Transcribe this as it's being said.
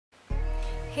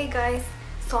Hey guys,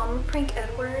 so I'm gonna prank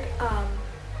Edward.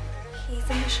 He's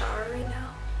in the shower right now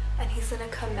and he's gonna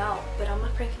come out, but I'm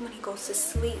gonna prank him when he goes to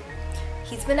sleep.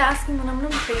 He's been asking when I'm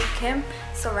gonna prank him,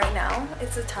 so right now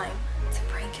it's the time to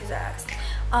prank his ass.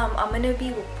 I'm gonna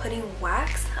be putting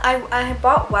wax. I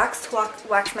bought wax to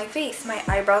wax my face, my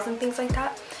eyebrows and things like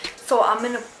that. So I'm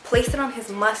gonna place it on his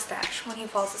mustache when he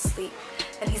falls asleep,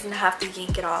 and he's gonna have to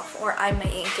yank it off, or I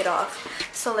might yank it off.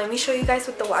 So let me show you guys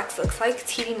what the wax looks like. It's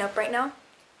heating up right now.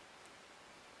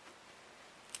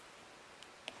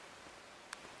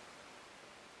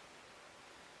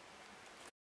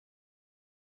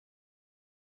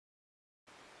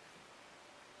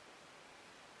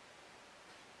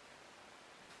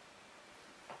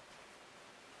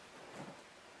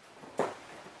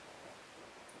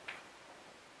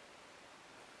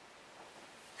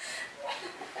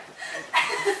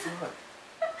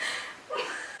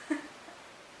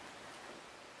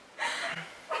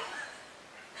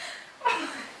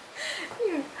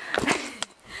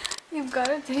 You've got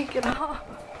to take it off.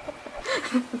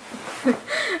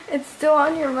 It's still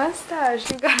on your mustache.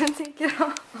 You got to take it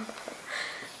off.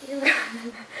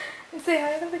 Say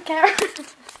hi to the camera.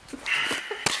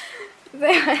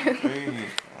 Say hi.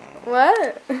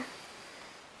 What?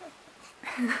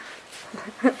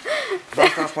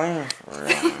 Stop playing for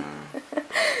real.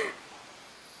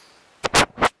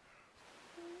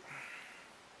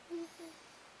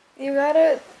 You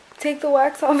gotta take the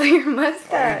wax off of your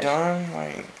mustache. Are you done?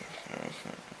 Like,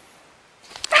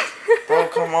 bro,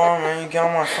 come on, man. You get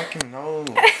on my fucking nose.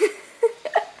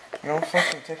 You don't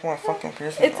fucking take my fucking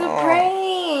piercing off. It's a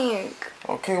prank.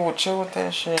 Okay, well, chill with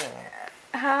that shit.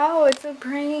 How? It's a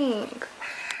prank.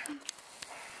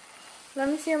 Let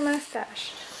me see your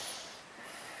mustache.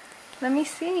 Let me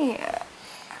see.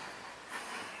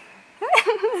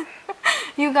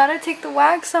 You gotta take the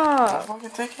wax off. Fucking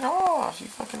take it off. You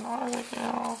fucking know how to take it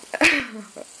off.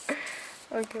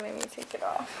 Okay, let me take it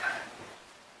off.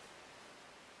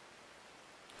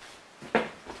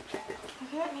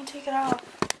 Okay, let me take it off.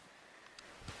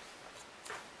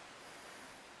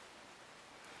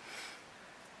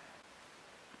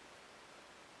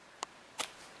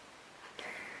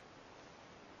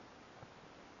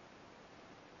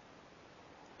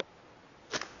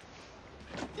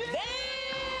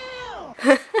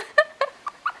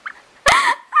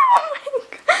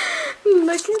 Oh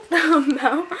my god. Look at the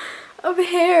amount of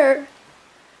hair.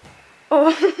 Oh.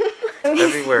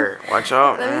 Everywhere. Watch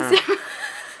out, Let man. me see.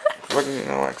 Fucking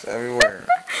wax everywhere.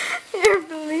 You're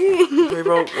bleeding. Hey,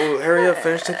 bro, well, hurry up.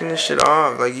 Finish taking this shit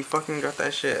off. Like, you fucking got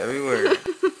that shit everywhere.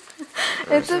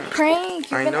 It's a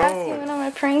prank. You've been I know. asking when I'm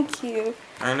gonna prank you.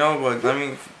 I know, but let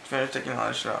me finish taking all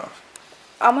this shit off.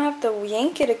 I'm gonna have to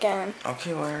yank it again.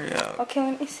 Okay, well, hurry up. Okay,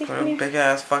 let me see. Put a big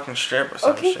ass fucking strip or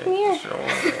some Okay, shit. come here. Shit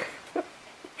over it.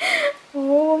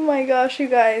 Oh my gosh, you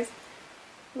guys.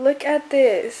 Look at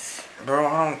this. Bro,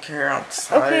 I don't care. I'm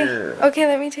tired. Okay,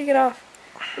 let me take it off.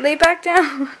 Lay back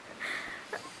down.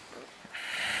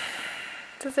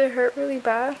 Does it hurt really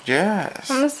bad? Yes.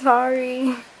 I'm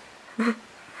sorry.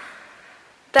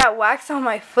 That wax on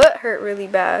my foot hurt really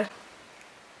bad.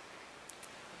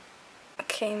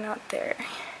 Okay, not there.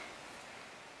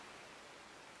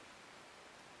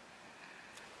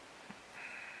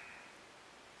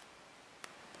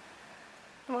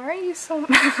 Why are you so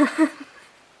mad?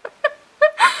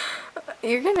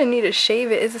 You're gonna need to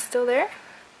shave it. Is it still there?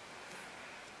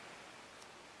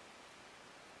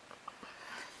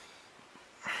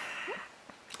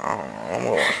 I don't know. I'm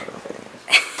gonna wash it.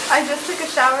 I just took a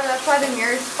shower, that's why the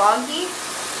mirror is foggy.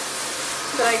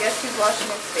 But I guess he's washing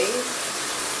his face.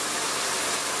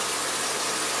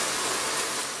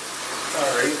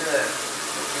 Alright, that.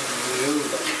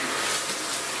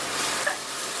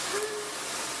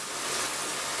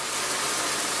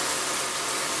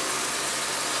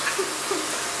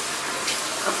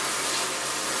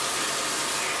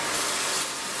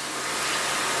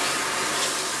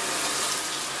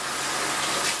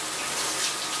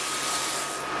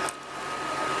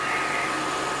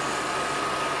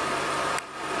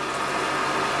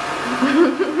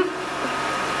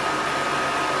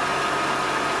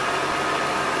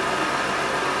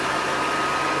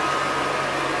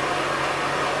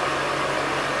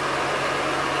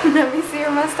 Let me see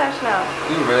your mustache now.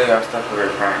 You really got stuff with your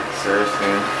prank.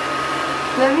 Seriously.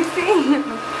 Let me see.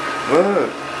 Look.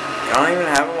 I don't even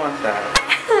have a mustache.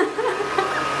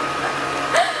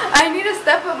 I need to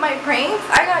step up my pranks.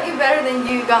 I got you better than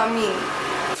you got me.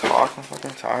 Talk, I'm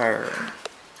fucking tired.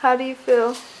 How do you feel?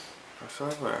 I feel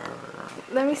like whatever.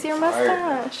 Let me see your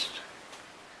mustache.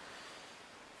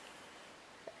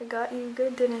 I got you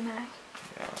good, didn't I?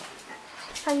 Yeah.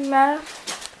 Are you mad?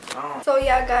 Oh. So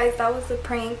yeah, guys, that was the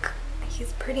prank.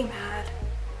 He's pretty mad.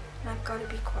 And I've got to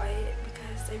be quiet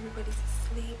because everybody's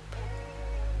asleep.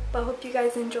 But I hope you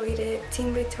guys enjoyed it.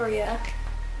 Team Victoria.